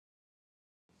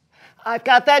I've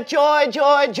got that joy,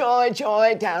 joy, joy,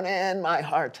 joy down in my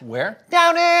heart. Where?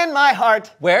 Down in my heart.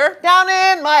 Where? Down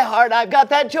in my heart. I've got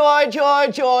that joy,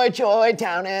 joy, joy, joy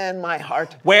down in my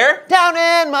heart. Where? Down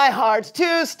in my heart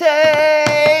to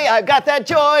stay. I've got that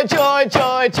joy, joy,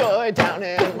 joy, joy down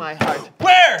in my heart.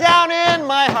 Where? Down in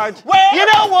my heart. Where? You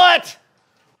know what?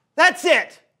 That's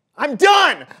it. I'm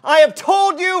done. I have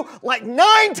told you like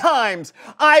 9 times.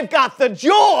 I've got the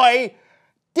joy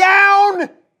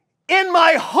down in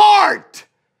my heart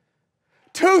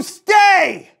to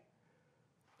stay.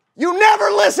 You never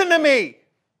listen to me.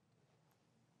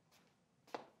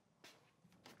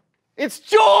 It's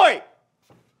joy.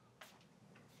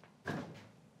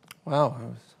 Wow,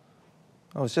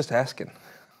 I was just asking.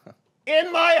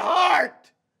 In my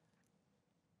heart.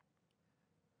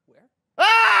 Where?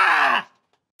 Ah!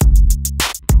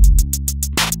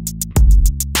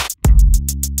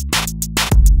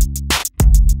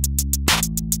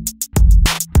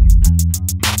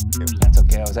 That's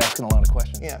okay, I was asking a lot of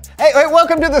questions. Yeah. Hey,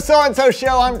 welcome to the SoAndSo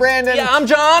Show. I'm Brandon. Yeah, I'm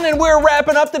John, and we're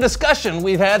wrapping up the discussion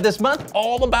we've had this month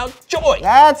all about joy.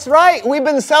 That's right. We've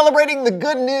been celebrating the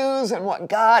good news and what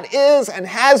God is and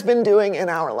has been doing in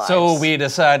our lives. So we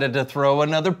decided to throw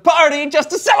another party just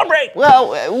to celebrate.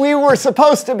 Well, we were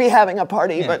supposed to be having a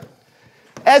party, but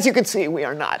as you can see, we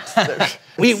are not.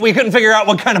 We couldn't figure out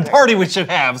what kind of party we should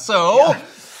have, so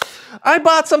I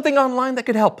bought something online that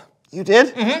could help. You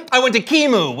did? Mm-hmm. I went to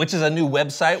Kimu, which is a new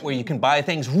website where you can buy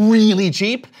things really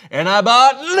cheap, and I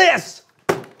bought this.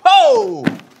 Oh!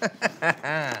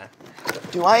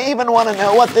 Do I even want to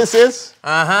know what this is?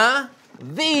 Uh-huh.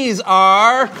 These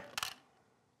are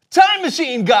time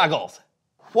machine goggles.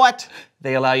 What?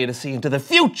 They allow you to see into the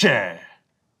future.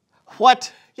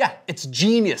 What? Yeah, it's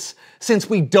genius. Since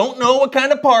we don't know what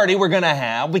kind of party we're gonna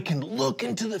have, we can look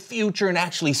into the future and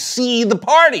actually see the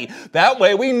party. That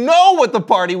way we know what the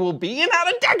party will be and how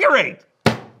to decorate.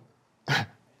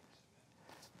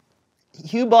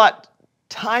 You bought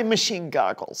time machine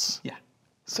goggles. Yeah.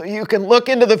 So you can look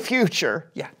into the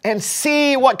future and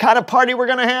see what kind of party we're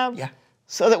gonna have? Yeah.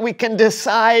 So that we can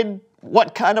decide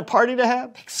what kind of party to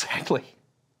have? Exactly.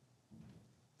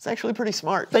 It's actually pretty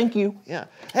smart. Thank you. Yeah.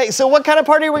 Hey, so what kind of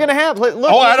party are we gonna have? Look,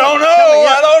 I don't know.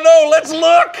 I don't know. Let's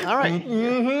look. All right.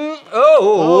 Mm-hmm.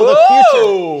 Oh, the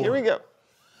future. Here we go.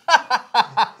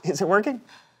 Is it working?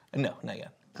 No, not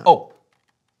yet. Oh.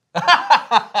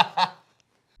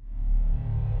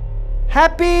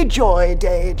 Happy Joy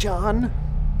Day, John.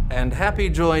 And happy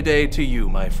Joy Day to you,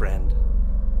 my friend.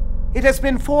 It has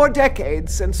been 4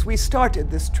 decades since we started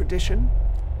this tradition.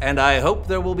 And I hope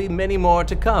there will be many more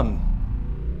to come.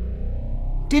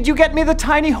 Did you get me the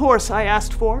tiny horse I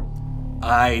asked for?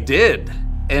 I did.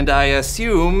 And I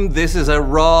assume this is a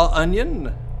raw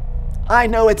onion? I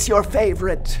know it's your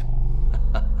favorite.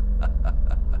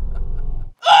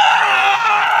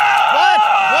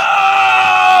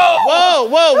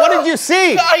 Whoa, what did you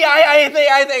see?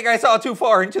 I think I saw too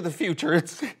far into the future.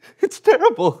 It's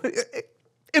terrible.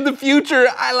 In the future,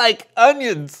 I like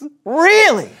onions.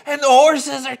 Really? And the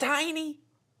horses are tiny.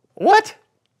 What?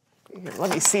 Here, let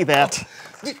me see that.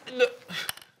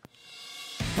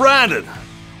 Brandon,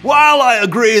 while I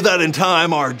agree that in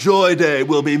time our Joy Day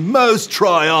will be most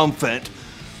triumphant,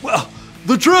 well,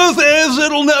 the truth is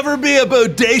it'll never be a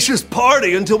bodacious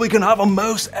party until we can have a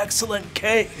most excellent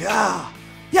cake.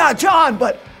 Yeah, John,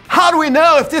 but how do we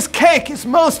know if this cake is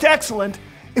most excellent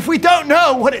if we don't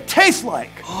know what it tastes like?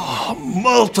 Oh,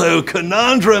 molto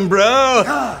conundrum, bro.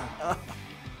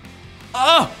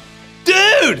 Oh,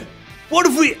 dude, what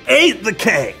if we ate the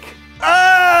cake?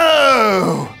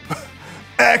 Oh,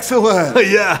 excellent.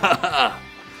 Yeah.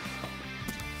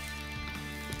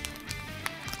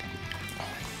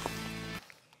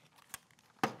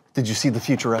 Did you see the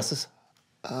Futuresses?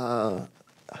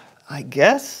 I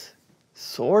guess,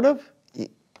 sort of.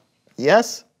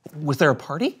 Yes. Was there a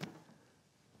party?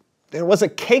 There was a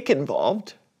cake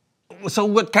involved. So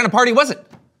what kind of party was it?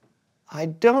 I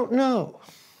don't know.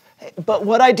 But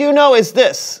what I do know is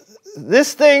this.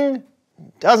 This thing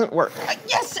doesn't work.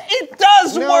 Yes, it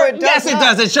does work. It does yes, not. It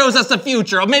does. It shows us the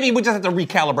future. Or maybe we just have to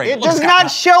recalibrate. It does not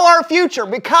show our future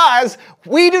because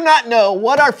we do not know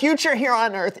what our future here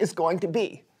on Earth is going to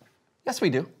be. Yes, we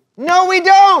do. No, we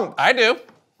don't. I do.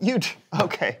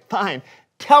 Okay, fine.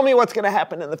 Tell me what's going to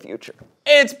happen in the future.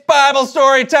 It's Bible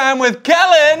story time with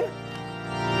Kellen.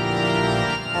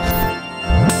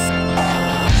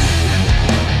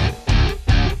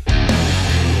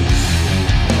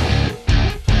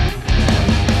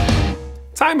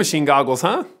 Time machine goggles,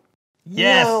 huh?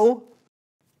 Yes. No.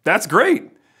 That's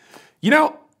great. You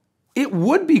know, it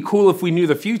would be cool if we knew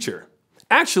the future.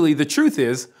 Actually, the truth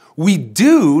is, We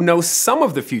do know some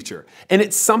of the future, and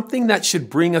it's something that should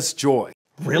bring us joy.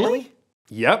 Really?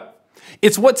 Yep.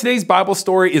 It's what today's Bible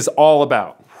story is all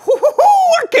about.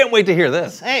 I can't wait to hear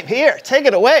this. Hey, here, take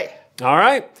it away. All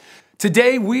right.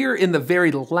 Today, we're in the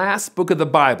very last book of the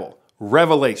Bible,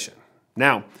 Revelation.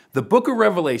 Now, the book of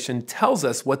Revelation tells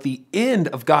us what the end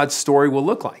of God's story will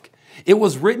look like. It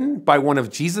was written by one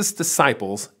of Jesus'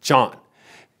 disciples, John.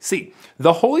 See,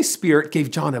 the Holy Spirit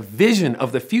gave John a vision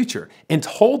of the future and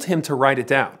told him to write it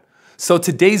down. So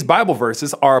today's Bible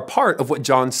verses are a part of what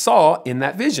John saw in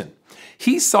that vision.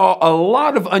 He saw a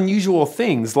lot of unusual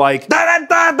things like,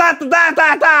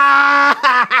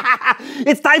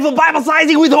 It's time for Bible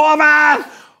sizing with Horvath.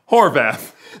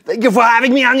 Horvath. Thank you for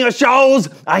having me on your shows.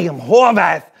 I am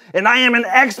Horvath, and I am an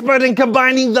expert in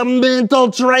combining the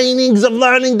mental trainings of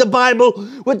learning the Bible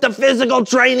with the physical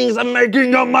trainings of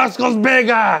making your muscles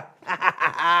bigger.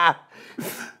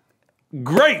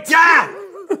 Great. Yeah!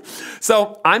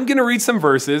 So I'm going to read some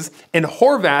verses, and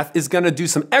Horvath is going to do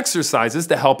some exercises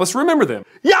to help us remember them.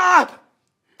 Yeah!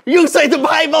 You say the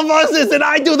Bible verses and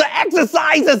I do the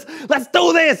exercises. Let's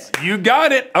do this. You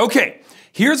got it. Okay,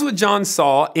 here's what John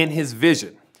saw in his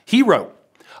vision. He wrote,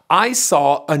 I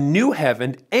saw a new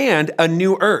heaven and a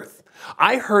new earth.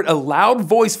 I heard a loud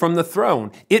voice from the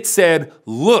throne. It said,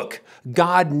 look,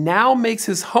 God now makes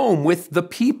his home with the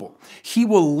people. He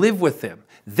will live with them.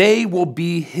 They will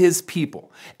be his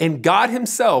people, and God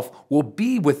himself will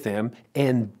be with them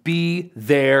and be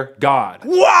their God.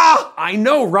 Wow! I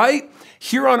know, right?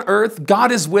 Here on earth,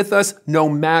 God is with us no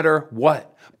matter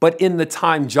what. But in the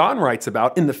time John writes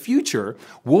about, in the future,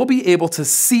 we'll be able to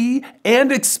see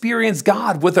and experience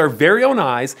God with our very own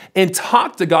eyes and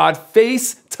talk to God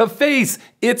face to face.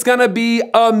 It's gonna be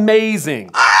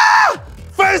amazing.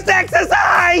 First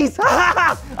exercise!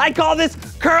 I call this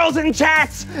curls and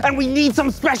chats, and we need some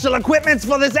special equipment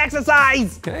for this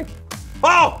exercise. Okay.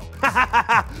 Oh!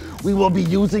 We will be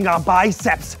using our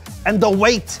biceps and the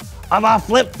weight of our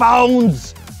flip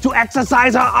phones to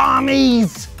exercise our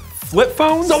armies. Flip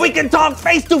phones? So we can talk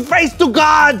face to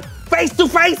God, face to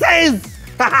faces.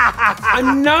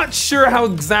 I'm not sure how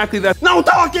exactly that. No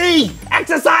talky,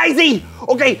 exercisey.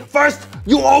 Okay, first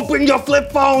you open your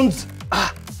flip phones.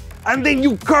 And then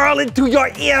you curl it to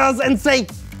your ears and say,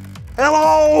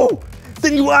 hello.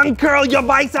 Then you uncurl your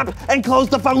bicep and close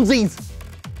the phonesies.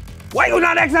 Why are you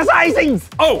not exercising?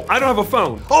 Oh, I don't have a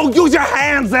phone. Oh, use your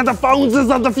hands. They're the phonesies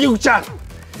of the future.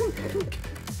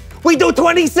 We do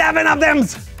 27 of them.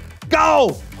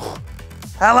 Go.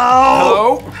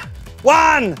 Hello. Hello?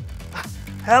 1.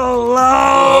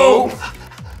 Hello.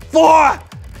 4.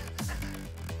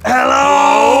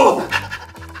 Hello.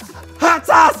 Hot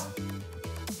sauce.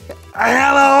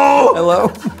 Hello. Hello?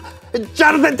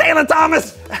 Jonathan Taylor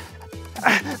Thomas.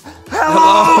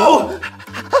 Hello.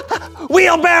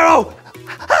 Wheelbarrow.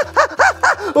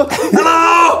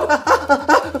 Hello.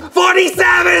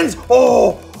 47s.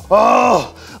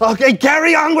 Oh. Okay,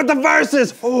 carry on with the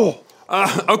verses.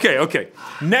 Okay.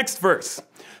 Next verse.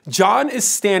 John is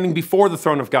standing before the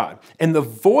throne of God, and the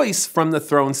voice from the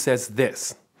throne says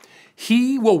this: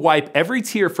 He will wipe every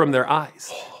tear from their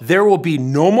eyes. There will be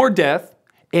no more death,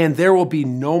 and there will be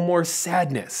no more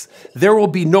sadness. There will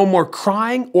be no more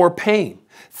crying or pain.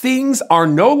 Things are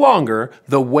no longer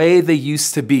the way they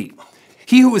used to be.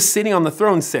 He who is sitting on the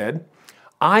throne said,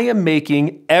 I am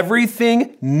making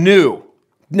everything new.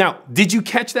 Now, did you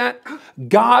catch that?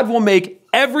 God will make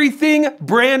everything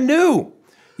brand new.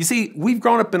 You see, we've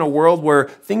grown up in a world where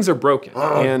things are broken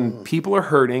and people are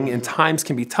hurting and times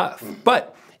can be tough.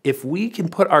 But if we can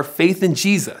put our faith in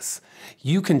Jesus,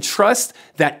 you can trust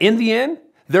that in the end,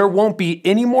 there won't be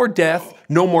any more death,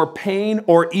 no more pain,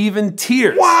 or even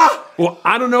tears. Wow. Well,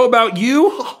 I don't know about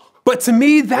you, but to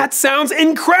me, that sounds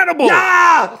incredible.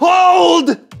 Yeah,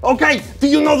 hold. Okay, do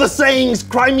you know the sayings,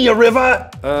 cry me a river?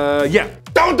 Yeah.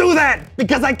 Don't do that,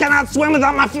 because I cannot swim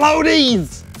without my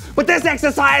floaties. But this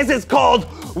exercise is called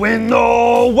When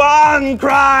No One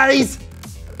Cries.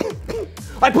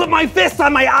 I put my fist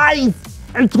on my eyes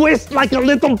and twist like a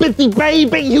little bitty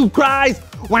baby who cries.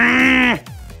 Wah,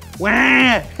 wah,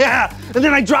 yeah. And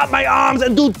then I drop my arms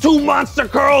and do 2 monster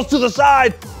curls to the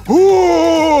side.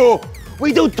 Ooh,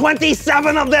 we do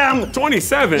 27 of them.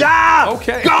 27? Yeah,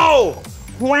 Okay. go.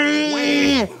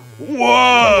 Wah,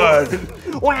 1,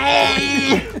 wah,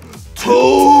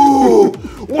 2,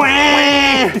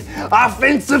 wah,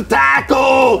 offensive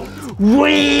tackle,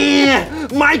 wah,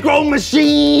 micro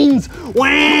machines,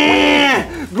 wah,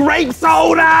 grape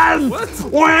sodas,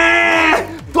 wah,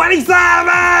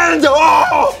 27!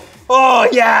 Oh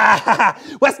yeah!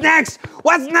 What's next?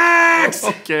 What's next?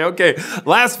 Okay.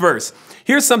 Last verse.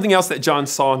 Here's something else that John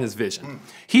saw in his vision.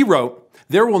 He wrote,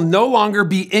 There will no longer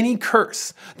be any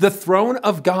curse. The throne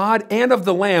of God and of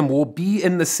the Lamb will be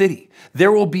in the city.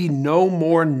 There will be no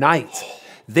more night.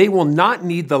 They will not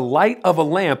need the light of a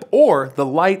lamp or the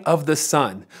light of the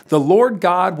sun. The Lord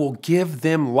God will give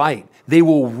them light. They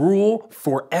will rule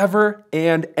forever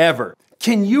and ever.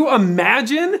 Can you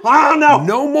imagine? Oh, no.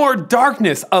 No more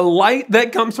darkness, a light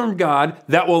that comes from God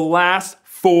that will last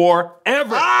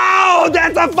forever. Oh,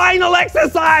 that's a final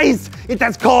exercise.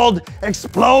 That's called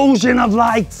explosion of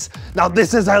lights. Now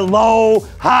this is a low,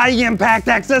 high impact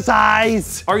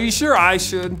exercise. Are you sure I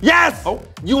should? Yes, Oh.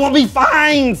 you will be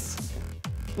fines.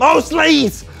 Mostly.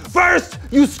 First,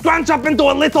 you scrunch up into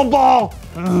a little ball,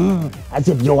 as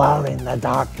if you are in the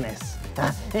darkness.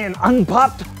 An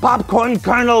unpopped popcorn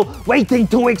kernel waiting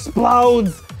to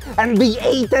explode and be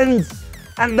eaten.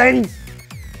 And then,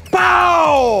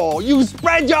 pow! You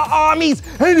spread your armies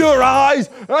and your eyes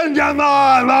and your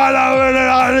mind all over in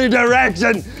any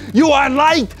direction. You are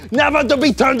light, never to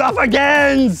be turned off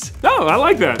again. Oh, I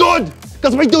like that. Good,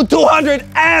 because we do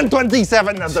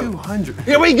 227 of them. 200.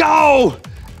 Here we go.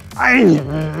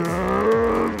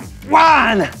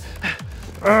 1,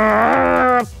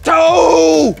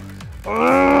 2,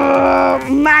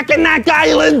 Mackinac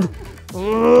Island,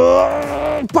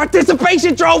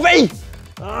 participation trophy.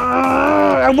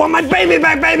 I want my baby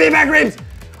back ribs.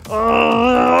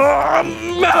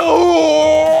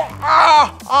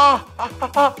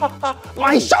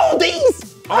 My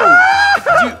shoulders.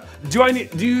 Oh, do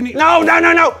you need?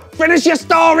 No. Finish your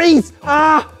stories.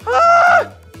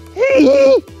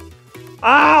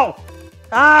 Ow.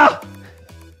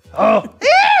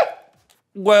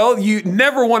 Well, you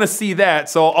never want to see that,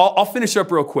 so I'll finish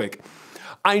up real quick.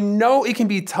 I know it can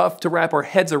be tough to wrap our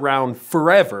heads around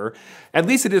forever, at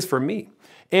least it is for me.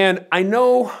 And I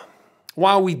know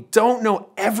while we don't know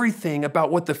everything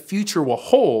about what the future will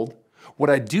hold, what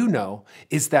I do know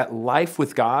is that life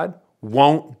with God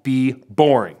won't be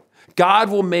boring. God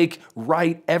will make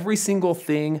right every single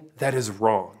thing that is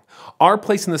wrong. Our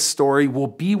place in the story will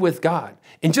be with God.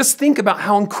 And just think about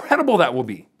how incredible that will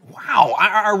be. Wow,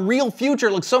 our real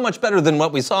future looks so much better than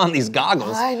what we saw in these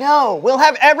goggles. I know. We'll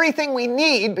have everything we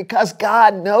need because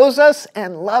God knows us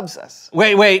and loves us.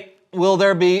 Wait, will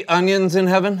there be onions in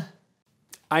heaven?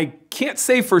 I can't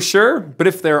say for sure, but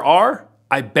if there are,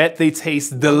 I bet they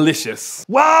taste delicious.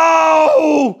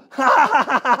 Whoa!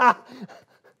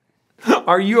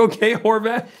 Are you okay,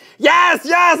 Horvath? Yes,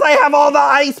 I have all the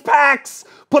ice packs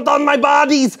put on my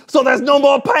bodies so there's no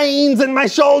more pains in my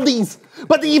shoulders.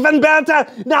 But even better,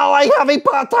 now I have a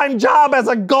part-time job as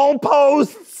a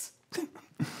goalpost.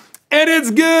 And it's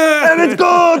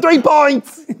good! 3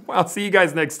 points. I'll see you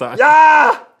guys next time.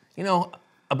 Yeah! You know,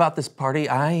 about this party,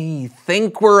 I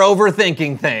think we're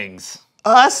overthinking things.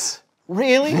 Us?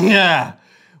 Really? Yeah.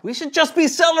 We should just be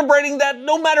celebrating that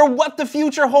no matter what the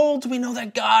future holds, we know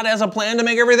that God has a plan to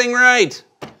make everything right.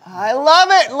 I love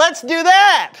it. Let's do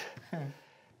that.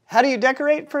 How do you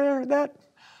decorate for that?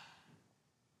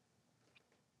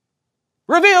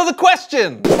 Reveal the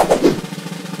question.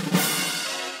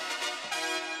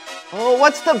 Oh,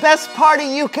 what's the best party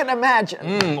you can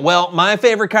imagine? Well, my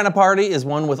favorite kind of party is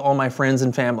one with all my friends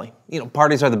and family. You know,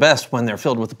 parties are the best when they're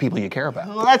filled with the people you care about.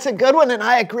 Well, that's a good one, and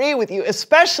I agree with you,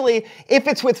 especially if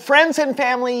it's with friends and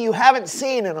family you haven't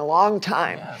seen in a long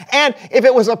time. Yeah. And if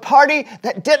it was a party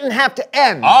that didn't have to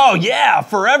end. Oh, yeah,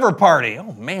 forever party.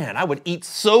 Oh, man, I would eat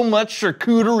so much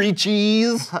charcuterie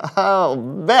cheese. Oh,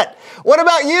 bet. What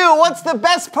about you? What's the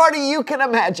best party you can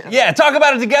imagine? Yeah, talk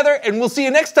about it together, and we'll see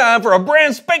you next time for a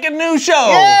brand spanking new show.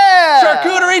 Yeah!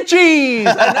 Charcuterie cheese.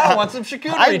 I now want some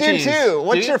charcuterie cheese. I do too.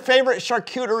 What's your favorite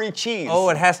charcuterie cheese? Oh,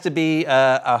 it has to be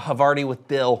a Havarti with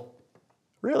dill.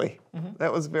 Really?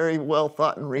 That was very well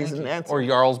thought and reasoned answer. Or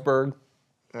Jarlsberg.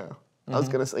 Yeah. I was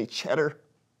going to say cheddar.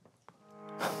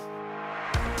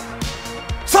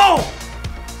 So,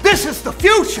 this is the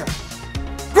future.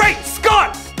 Great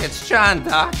Scott! It's John,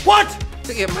 Doc. What?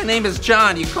 Yeah, my name is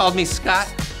John. You called me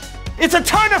Scott? It's a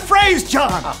turn of phrase,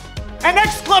 John. An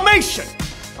exclamation.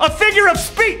 A figure of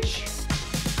speech.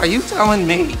 Are you telling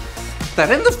me that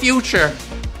in the future,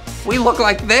 we look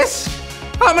like this?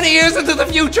 How many years into the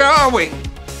future are we?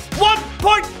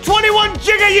 1.21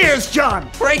 giga years, John.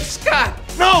 Great Scott.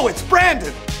 No, it's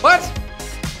Brandon. What?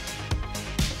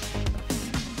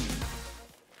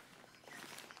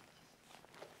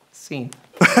 Scene.